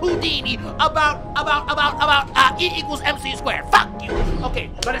conversate with Houdini about E equals MC squared. Fuck you.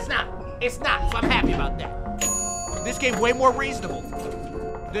 Okay, but it's not. It's not. So I'm happy about that. This game's way more reasonable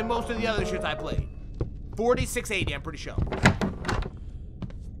than most of the other shits I played. 4680, I'm pretty sure.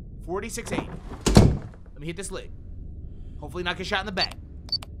 4680. Let me hit this lid. Hopefully not get shot in the back.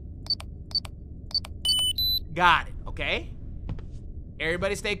 Got it, okay?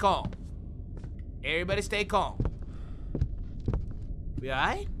 Everybody stay calm. Everybody stay calm. We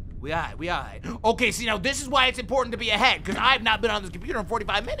alright? We alright. Okay, see now this is why it's important to be ahead, because I've not been on this computer in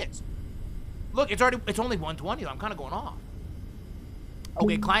 45 minutes. Look, it's only 120. I'm kind of going off.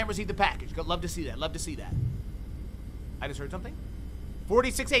 Okay, client received the package. Love to see that. Love to see that. I just heard something.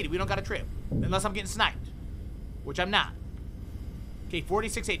 4680. We don't got a trip. Unless I'm getting sniped. Which I'm not. Okay,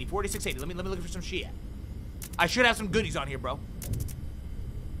 4680. 4680. Let me look for some shit. I should have some goodies on here, bro.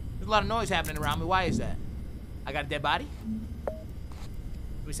 There's a lot of noise happening around me. Why is that? I got a dead body?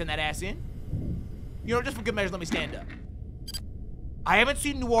 Let me send that ass in. You know, just for good measure, let me stand up. I haven't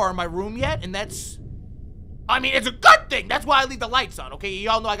seen Noir in my room yet, and that's... I mean, it's a good thing. That's why I leave the lights on, okay?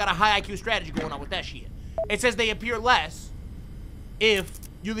 Y'all know I got a high IQ strategy going on with that shit. It says they appear less if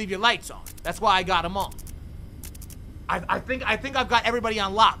you leave your lights on. That's why I got them on. I think I've got everybody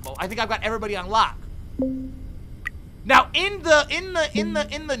on lock, bro. I think I've got everybody on lock. Now, in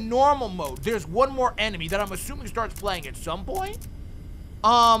the normal mode, there's one more enemy that I'm assuming starts playing at some point.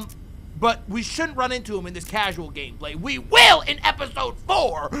 But we shouldn't run into him in this casual gameplay. We will in episode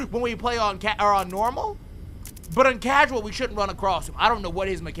 4 when we play on normal. But on casual, we shouldn't run across him. I don't know what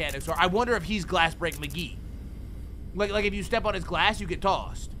his mechanics are. I wonder if he's Glass Break McGee. Like if you step on his glass, you get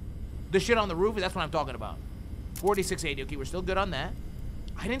tossed. The shit on the roof, that's what I'm talking about. 4680, okay, we're still good on that.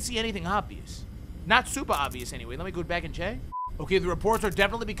 I didn't see anything obvious. Not super obvious anyway. Let me go back and check. Okay, the reports are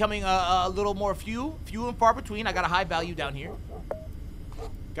definitely becoming a little more few and far between. I got a high value down here.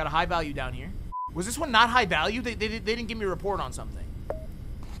 Got a high value down here. Was this one not high value? They didn't give me a report on something.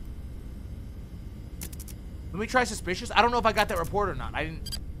 Let me try suspicious. I don't know if I got that report or not. I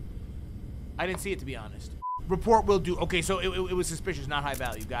didn't see it, to be honest. Report will do. Okay, so it was suspicious, not high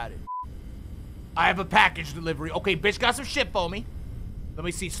value. Got it. I have a package delivery. Okay, bitch got some shit for me. Let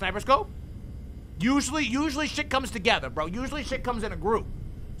me see. Sniper scope? Usually shit comes together, bro. Usually shit comes in a group.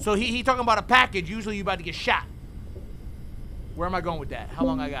 So he talking about a package. Usually you about to get shot. Where am I going with that? How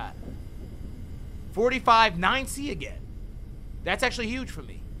long I got? 45, 9C again. That's actually huge for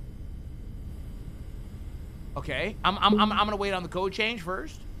me. Okay, I'm gonna wait on the code change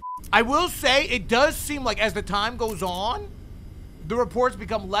first. I will say it does seem like as the time goes on, the reports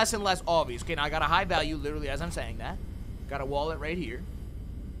become less and less obvious. Okay, now I got a high value literally as I'm saying that. Got a wallet right here.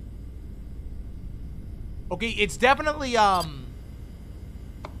 Okay, it's definitely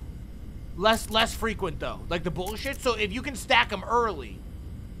less frequent though, like the bullshit. So if you can stack them early,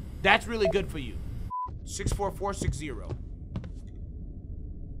 that's really good for you. 64460.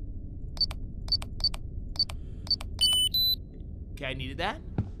 Okay, I needed that.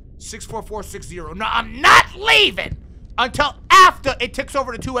 64460. No, I'm not leaving until after it ticks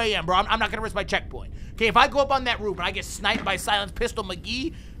over to 2 a.m., bro. I'm not gonna risk my checkpoint. Okay, if I go up on that roof and I get sniped by Silence Pistol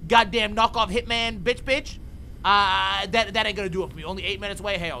McGee, goddamn knockoff hitman, bitch, that ain't gonna do it for me. Only 8 minutes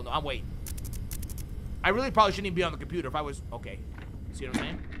away. Hell no, I'm waiting. I really probably shouldn't even be on the computer if I was okay. See what I'm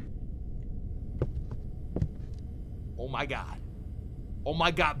saying? Oh my god. Oh my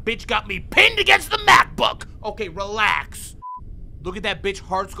god, bitch got me pinned against the MacBook. Okay, relax. Look at that bitch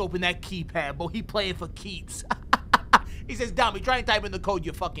hard scoping that keypad, bro. He playing for keeps. He says, Dami, try and type in the code,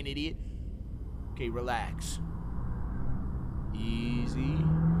 you fucking idiot. Okay, relax. Easy.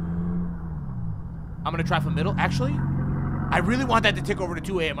 I'm gonna try for middle. Actually, I really want that to tick over to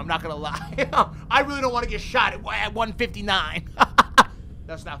 2 a.m. I'm not gonna lie. I really don't want to get shot at 1:59.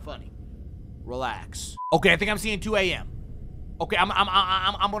 That's not funny. Relax. Okay, I think I'm seeing 2 a.m. Okay, I'm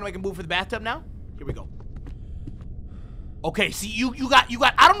gonna make a move for the bathtub now. Here we go. Okay, see, you got,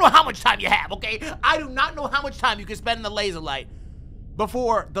 I don't know how much time you have, okay? I do not know how much time you can spend in the laser light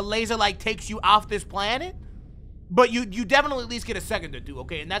before the laser light takes you off this planet, but you definitely at least get a second or two,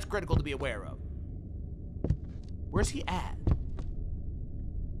 okay? And that's critical to be aware of. Where's he at?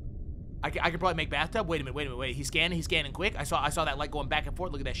 I could probably make bathtub. Wait a minute. He's scanning quick. I saw that light going back and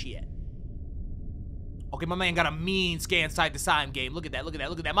forth. Look at that shit. Okay, my man got a mean scan side to side game. Look at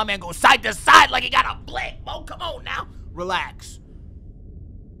that. My man goes side to side like he got a blink. Oh, come on now. Relax.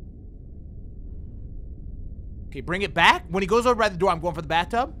 Okay, bring it back. When he goes over by the door, I'm going for the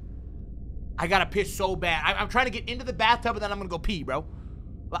bathtub. I gotta piss so bad. I'm trying to get into the bathtub and then I'm gonna go pee, bro.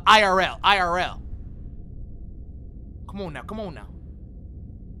 IRL. Come on now.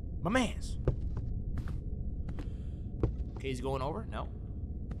 My man's. Okay, he's going over? No.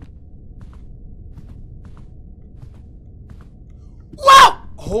 Whoa!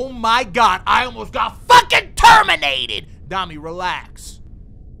 Oh my god, I almost got fucking terminated! Dami, relax.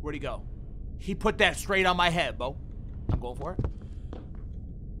 Where'd he go? He put that straight on my head, bro. I'm going for it.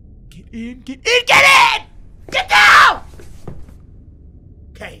 Get in! Get down!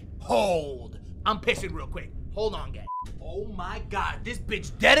 Okay, hold. I'm pissing real quick. Hold on, gang. Oh my god, this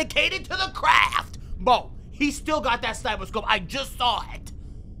bitch dedicated to the craft. Bro, he still got that sniper scope. I just saw it.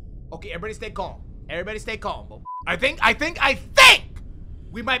 Okay, everybody stay calm. Everybody stay calm, bro. I think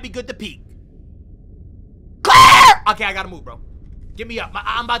we might be good to peek. Clear! Okay, I gotta move, bro. Get me up.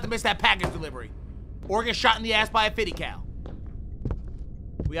 I'm about to miss that package delivery. Or get shot in the ass by a 50 cal.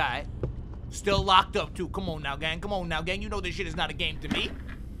 We alright. Still locked up, too. Come on now, gang. You know this shit is not a game to me.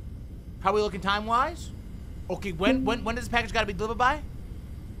 How we looking time-wise? Okay, when does this package gotta be delivered by?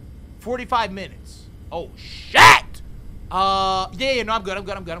 45 minutes. Oh shit! Yeah, no, I'm good.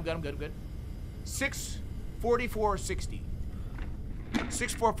 64460.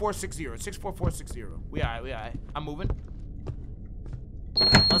 64460. 64460. We alright. I'm moving.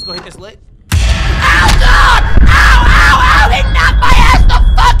 Let's go hit this lit. Ow, God! Ow! He knocked my ass the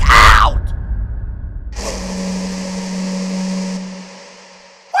fuck out!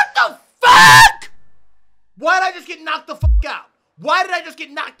 What the fuck? Why did I just get knocked the fuck out? Why did I just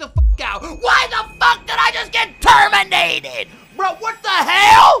get knocked the fuck out? Why the fuck did I just get terminated? Bro, what the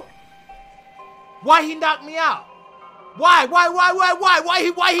hell? Why he knocked me out? Why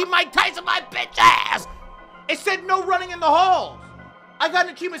he Mike Tyson my bitch ass? It said no running in the halls. I got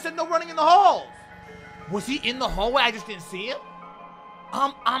an achievement that said no running in the halls. Was he in the hallway? I just didn't see him?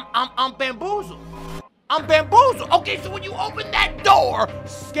 I'm bamboozled. I'm bamboozled. Okay, so when you open that door,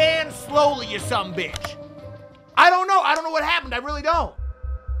 scan slowly, you some bitch. I don't know what happened. I really don't.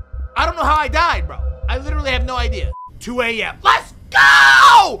 I don't know how I died, bro. I literally have no idea. 2 a.m. Let's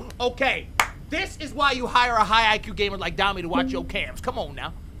go! Okay, this is why you hire a high IQ gamer like Dami to watch your cams. Come on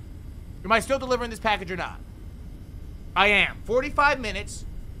now. Am I still delivering this package or not? I am. 45 minutes,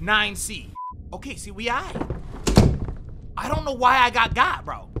 9C. Okay, see, I don't know why I got,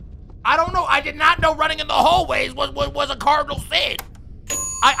 bro. I don't know. I did not know running in the hallways was a cardinal sin.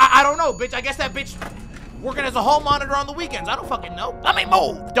 I don't know, bitch. I guess that bitch working as a hall monitor on the weekends. I don't fucking know. Let me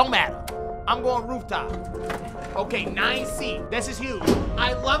move. Don't matter. I'm going rooftop. Okay, 9C. This is huge.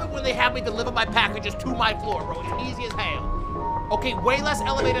 I love it when they have me deliver my packages to my floor, bro. It's easy as hell. Okay, way less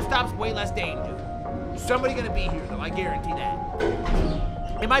elevator stops, way less danger. Somebody gonna be here, though. I guarantee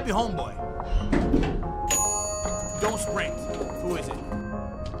that. It might be Homeboy. Don't sprint. Who is it?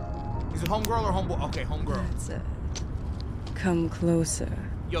 Is it Homegirl or Homeboy? Okay, Homegirl. That's it. Come closer.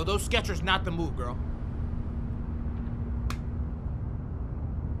 Yo, those Skechers not the move, girl.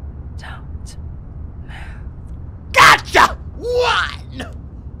 Don't move. Gotcha! 1,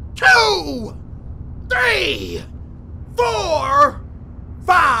 2, 3, 4,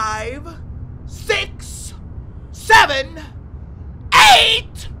 5, 6, 7,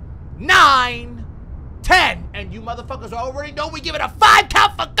 8, 9, 10. And you motherfuckers already know we give it a 5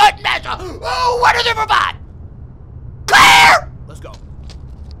 count for good measure. Oh, what is it for 5? Clear! Let's go.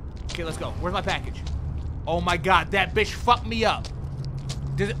 Okay, let's go. Where's my package? Oh my God, that bitch fucked me up.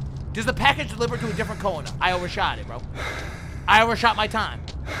 Does the package deliver to a different Kona? I overshot it, bro. I overshot my time.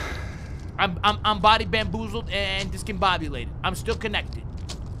 I'm body bamboozled and discombobulated. I'm still connected.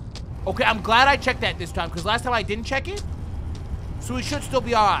 Okay, I'm glad I checked that this time, because last time I didn't check it. So we should still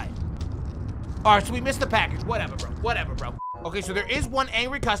be alright. Alright, so we missed the package. Whatever, bro. Whatever, bro. Okay, so there is one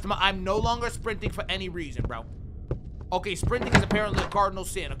angry customer. I'm no longer sprinting for any reason, bro. Okay, sprinting is apparently a cardinal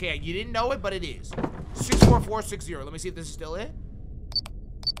sin. Okay, you didn't know it, but it is. 64460. Let me see if this is still it.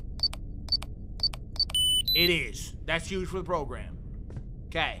 It is. That's huge for the program.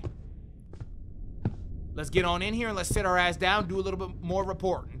 Okay. Let's get on in here and let's sit our ass down, do a little bit more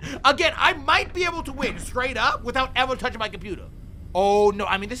reporting. Again, I might be able to win straight up without ever touching my computer. Oh, no.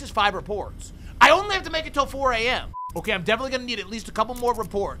 I mean, this is 5 reports. I only have to make it till 4 a.m. Okay, I'm definitely going to need at least a couple more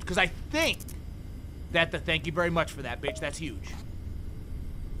reports because I think that thank you very much for that, bitch. That's huge.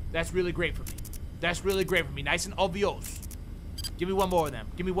 That's really great for me. That's really great for me. Nice and obvious. Give me one more of them.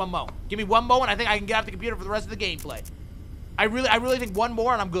 Give me one more. Give me one more and I think I can get off the computer for the rest of the gameplay. I really think one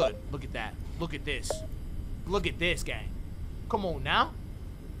more and I'm good. Look at that. Look at this. Look at this, gang. Come on now.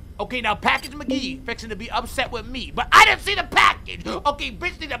 Okay, now Package McGee fixing to be upset with me, but I didn't see the package. Okay,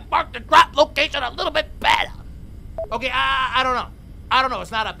 bitch need to mark the drop location a little bit better. Okay, I don't know. I don't know.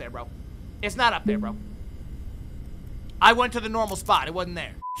 It's not up there, bro. It's not up there, bro. I went to the normal spot. It wasn't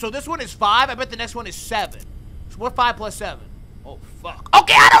there. So this one is 5. I bet the next one is 7. So what 5 plus 7? Oh, fuck.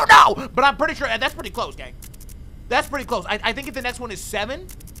 Okay, I don't know. But I'm pretty sure. That's pretty close, gang. That's pretty close. I think if the next one is 7,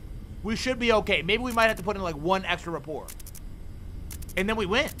 we should be okay. Maybe we might have to put in like 1 extra report. And then we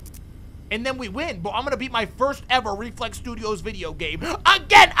win. And then we win. But I'm going to beat my first ever Reflex Studios video game.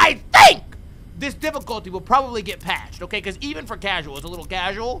 Again, I think this difficulty will probably get patched. Okay, because even for casual, it's a little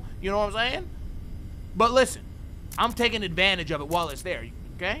casual. You know what I'm saying? But listen, I'm taking advantage of it while it's there.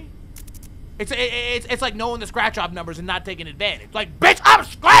 Okay? It's like knowing the scratch-off numbers and not taking advantage. Like, bitch, I'm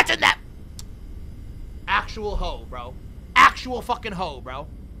scratching that. Actual hoe, bro. Actual fucking hoe, bro.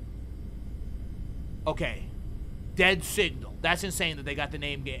 Okay. Dead Signal. That's insane that they got the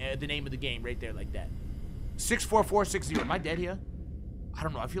name of the game right there like that. 64460. Am I dead here? I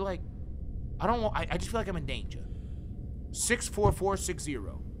don't know. I feel like I just feel like I'm in danger. 64460.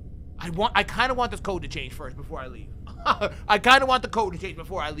 I kind of want this code to change first before I leave. I kind of want the code to change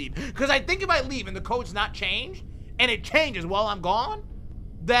before I leave. Because I think if I leave and the code's not changed, and it changes while I'm gone,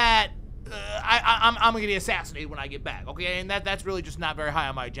 that I'm gonna get assassinated when I get back, okay? And that's really just not very high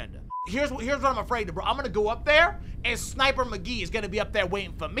on my agenda. Here's what I'm afraid of, bro. I'm gonna go up there, and Sniper McGee is gonna be up there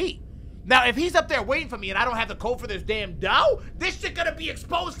waiting for me. Now, if he's up there waiting for me and I don't have the code for this damn dough, this shit gonna be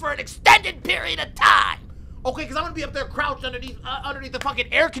exposed for an extended period of time. Okay, because I'm gonna be up there crouched underneath the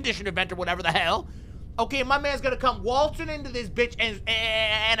fucking air conditioner vent or whatever the hell. Okay, my man's gonna come waltzing into this bitch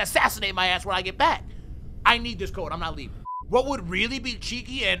and assassinate my ass when I get back. I need this code, I'm not leaving. What would really be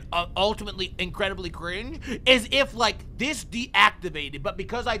cheeky and ultimately incredibly cringe is if, like, this deactivated, but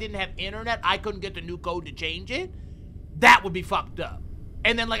because I didn't have internet, I couldn't get the new code to change it. That would be fucked up.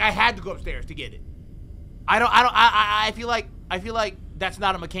 And then, like, I had to go upstairs to get it. I feel like that's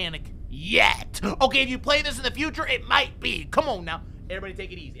not a mechanic yet. Okay, if you play this in the future, it might be. Come on now. Everybody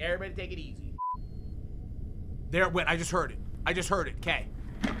take it easy. Everybody take it easy. There it went. I just heard it. I just heard it. Okay.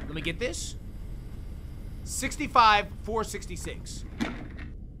 Let me get this. 65, 466.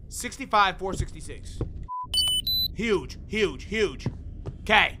 65, 466. Huge, huge, huge.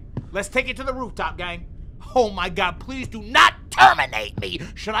 Okay, let's take it to the rooftop, gang. Oh my God, please do not terminate me.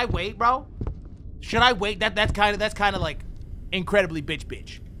 Should I wait, bro? Should I wait? That's kind of like incredibly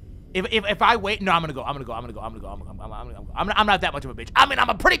bitch. If I wait, no, I'm gonna go. I'm not that much of a bitch. I mean, I'm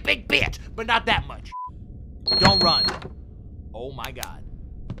a pretty big bitch, but not that much. Don't run. Oh my God.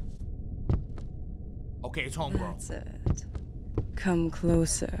 Okay, it's home, bro. That's it. Come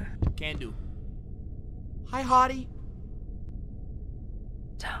closer. Can do. Hi, Hottie.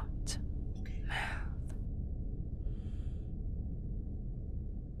 Don't Okay. move.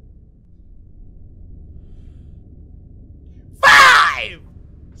 5,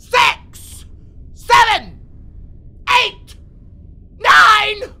 6, 7, 8,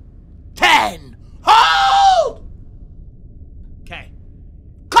 9, 10. Hold! Okay.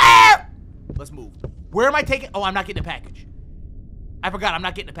 Clear! Let's move. Where am I taking? Oh, I'm not getting a package. I forgot, I'm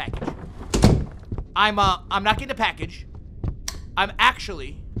not getting a package. I'm not getting a package. I'm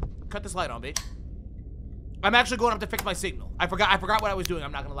actually, cut this light on, bitch. I'm actually going up to fix my signal. I forgot what I was doing,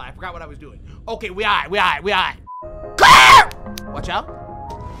 I'm not gonna lie. I forgot what I was doing. Okay, we alright. Clear! Watch out.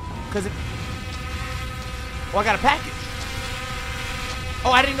 Cause it, oh, I got a package.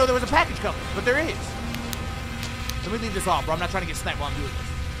 Oh, I didn't know there was a package coming, but there is. Let me leave this off, bro. I'm not trying to get sniped while I'm doing this.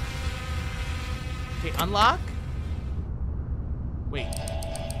 Okay, unlock. Wait.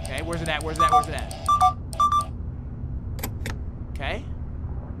 Okay, where's it at? Okay.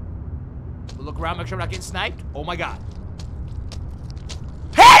 We'll look around, make sure I'm not getting sniped. Oh my God.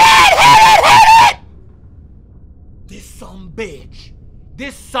 Hit it! This sumbitch.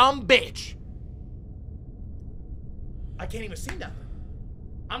 I can't even see nothing.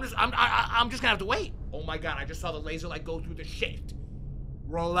 I'm just gonna have to wait. Oh my God, I just saw the laser light go through the shift.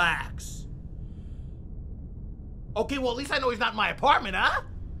 Relax. Okay, well, at least I know he's not in my apartment, huh?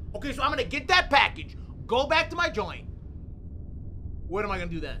 Okay, so I'm gonna get that package, go back to my joint. When am I gonna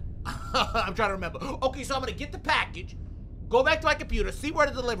do that? I'm trying to remember. Okay, so I'm gonna get the package, go back to my computer, see where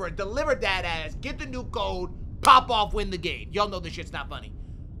to deliver it, deliver that ass, get the new code, pop off, win the game. Y'all know this shit's not funny.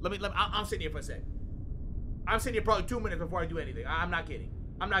 I'm sitting here for a sec. I'm sitting here probably 2 minutes before I do anything. I'm not kidding.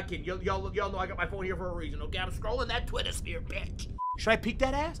 Y'all know I got my phone here for a reason, okay? I'm scrolling that Twitter sphere, bitch. Should I peek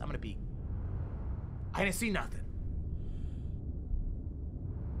that ass? I'm gonna peek. I didn't see nothing.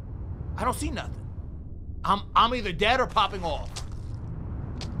 I don't see nothing. I'm either dead or popping off.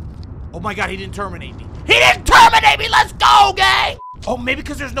 Oh my God, he didn't terminate me. He didn't terminate me! Let's go, gang! Oh, maybe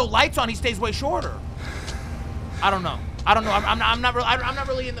because there's no lights on, he stays way shorter. I don't know. I'm not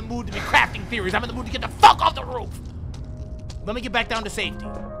really in the mood to be crafting theories. I'm in the mood to get the fuck off the roof. Let me get back down to safety.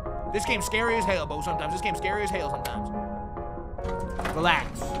 This game's scary as hell, Bo, sometimes.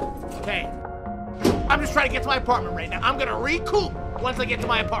 Relax. Okay. I'm just trying to get to my apartment right now. I'm gonna recoup once I get to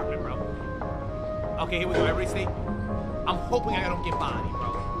my apartment, bro. Okay, here we go. Everybody stay. I'm hoping I don't get bodied, bro.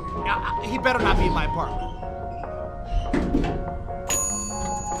 He better not be in my apartment.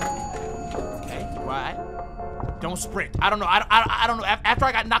 Okay, right. Don't sprint. I don't know. I don't know. After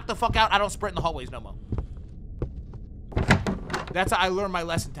I got knocked the fuck out, I don't sprint in the hallways no more. That's how I learned my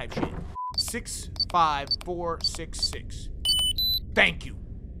lesson type shit. 6, 5, 4, 6, 6. Thank you.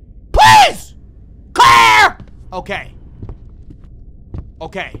 Please! Clear! Okay.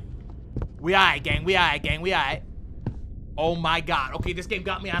 Okay. We alright, gang. We alright. Oh my God. Okay, this game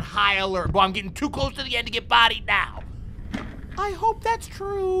got me on high alert. Boy, I'm getting too close to the end to get bodied now. I hope that's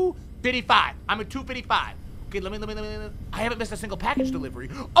true. 55. I'm at 255. Okay, let me. I haven't missed a single package delivery.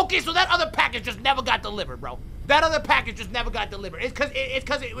 Okay, so that other package just never got delivered, bro. That other package just never got delivered. It's cause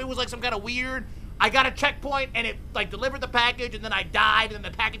it was like some kind of weird,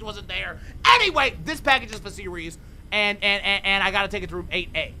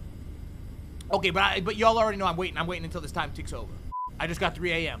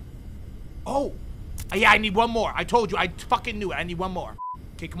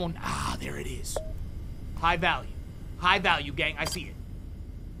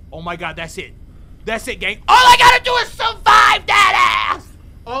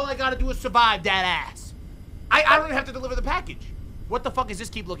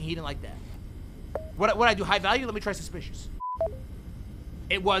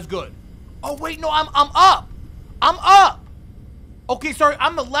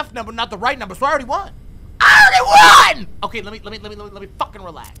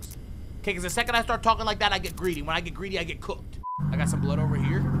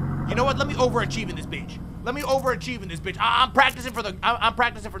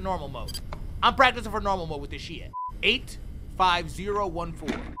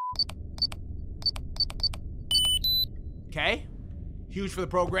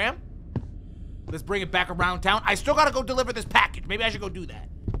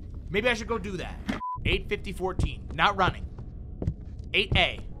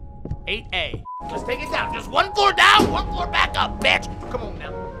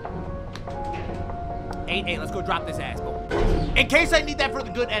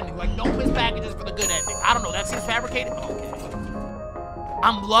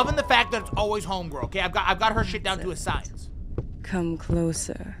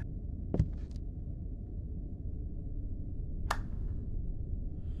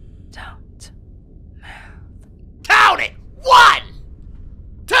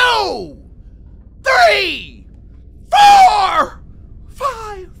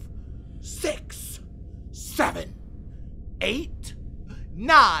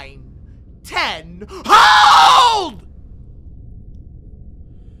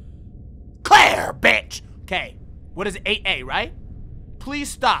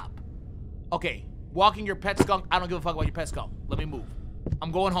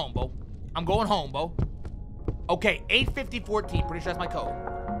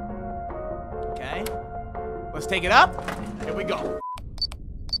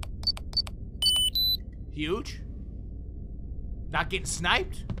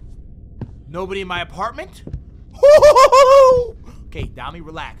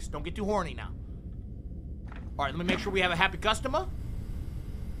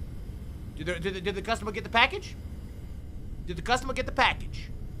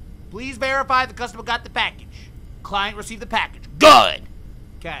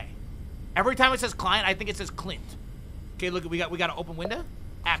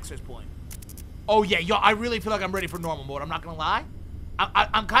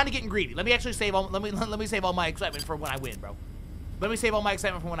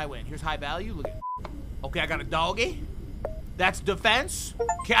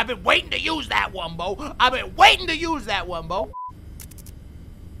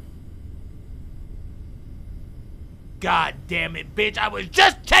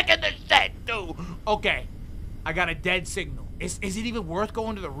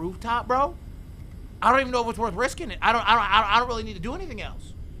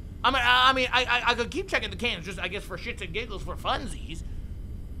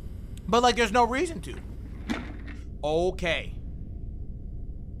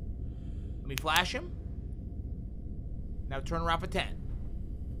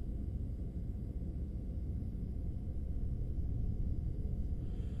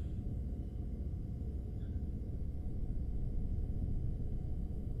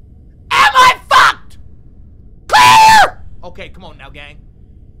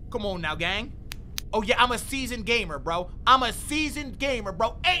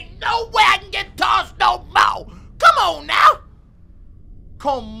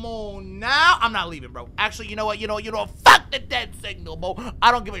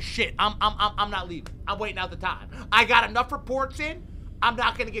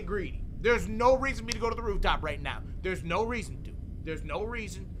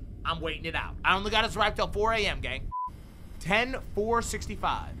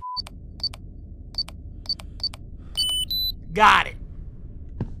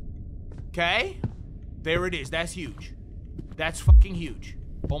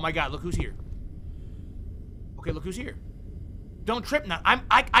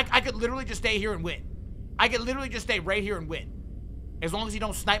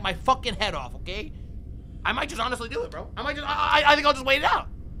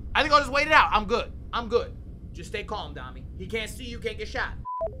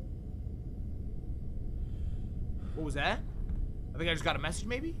 What was that? I think I just got a message,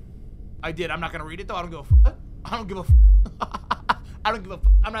 maybe? I did. I'm not gonna read it, though. I don't give a fuck. I don't give a fuck. I don't give a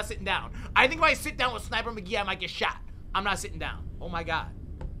fuck. I'm not sitting down. I think if I sit down with Sniper McGee, I might get shot. I'm not sitting down. Oh, my God.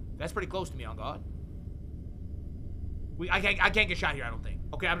 That's pretty close to me, on God. I can't get shot here, I don't think.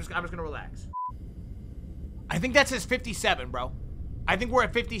 Okay, I'm just gonna relax. I think that says 57, bro. I think we're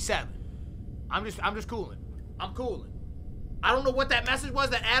at 57. I'm just cooling. I'm cooling. I don't know what that message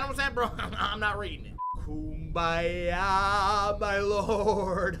was that Adam sent, bro. I'm not reading it. Kumbaya, my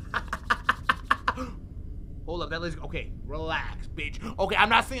lord. Hold up, that is okay. Relax, bitch. Okay, I'm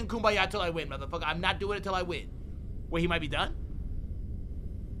not singing Kumbaya till I win, motherfucker. I'm not doing it till I win. Wait, he might be done?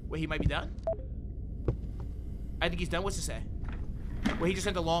 Wait, he might be done? I think he's done. What's it say? Wait, he just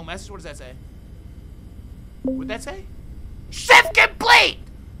sent a long message. What does that say? What'd that say? Shift complete!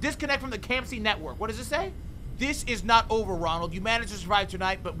 Disconnect from the Campsy network. What does it say? This is not over, Ronald. You managed to survive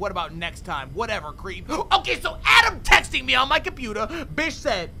tonight, but what about next time? Whatever, creep. Okay, so Adam texting me on my computer. Bitch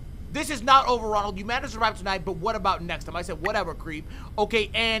said, this is not over, Ronald. You managed to survive tonight, but what about next time? I said, whatever, creep.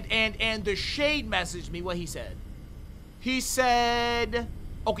 Okay, and the Shade messaged me what he said. He said,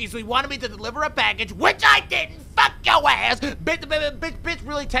 okay, so he wanted me to deliver a package, which I didn't. Fuck your ass. Bitch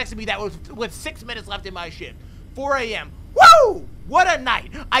really texted me that with 6 minutes left in my shift. 4 a.m. Woo! What a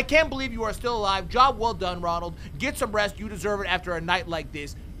night. I can't believe you are still alive. Job well done, Ronald. Get some rest. You deserve it after a night like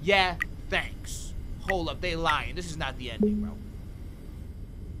this. Yeah, thanks. Hold up, they lying. This is not the ending, bro.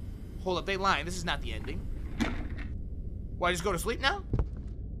 Hold up, they lying. This is not the ending. What, I just go to sleep now?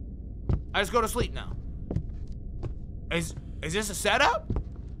 I just go to sleep now. Is this a setup?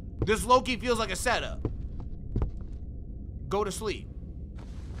 This low-key feels like a setup. Go to sleep.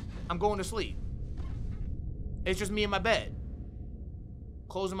 I'm going to sleep. It's just me in my bed.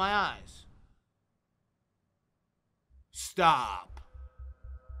 Closing my eyes. Stop.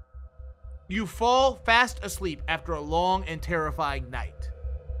 You fall fast asleep after a long and terrifying night.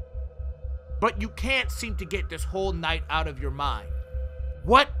 But you can't seem to get this whole night out of your mind.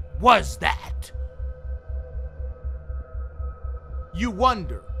 What was that? You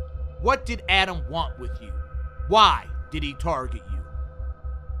wonder, what did Adam want with you? Why did he target you?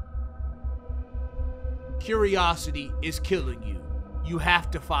 Curiosity is killing you. You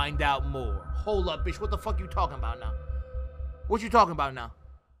have to find out more. Hold up, bitch. What the fuck you talking about now? What you talking about now?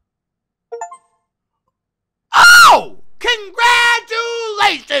 Oh!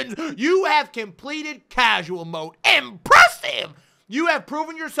 Congratulations! You have completed casual mode. Impressive! You have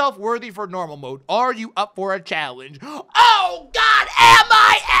proven yourself worthy for normal mode. Are you up for a challenge? Oh, God, am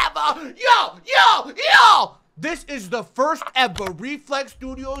I ever? Yo! This is the first ever Reflex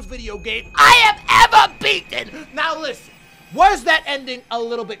Studios video game I have ever beaten. Now listen, was that ending a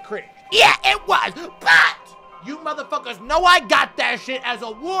little bit cringe? Yeah, it was, but you motherfuckers know I got that shit as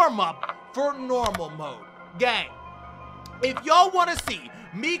a warm-up for normal mode. Gang, if y'all want to see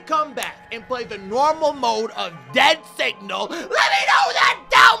me come back and play the normal mode of Dead Signal, let me know that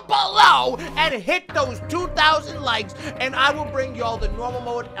down below and hit those 2,000 likes, and I will bring y'all the normal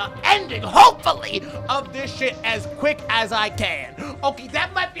mode ending, hopefully, of this shit as quick as I can. Okay,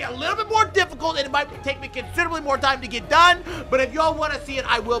 that might be a little bit more difficult, and it might take me considerably more time to get done, but if y'all want to see it,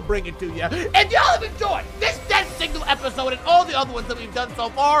 I will bring it to you. If y'all have enjoyed this Dead Signal episode and all the other ones that we've done so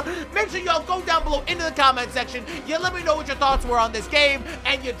far, make sure y'all go down below into the comment section. You let me know what your thoughts were on this game,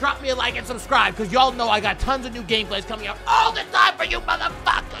 and you drop me a like and subscribe, because y'all know I got tons of new gameplays coming out all the time for you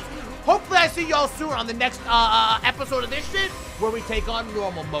motherfuckers. Hopefully I see y'all soon on the next episode of this shit, where we take on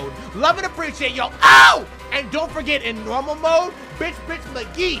normal mode. Love and appreciate y'all. Oh! And don't forget, in normal mode, Bitch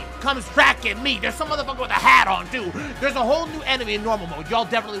McGee comes tracking me. There's some motherfucker with a hat on, too. There's a whole new enemy in normal mode. Y'all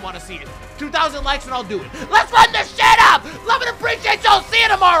definitely want to see it. 2,000 likes and I'll do it. Let's run this shit up! Love and appreciate y'all. See you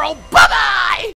tomorrow. Bye-bye!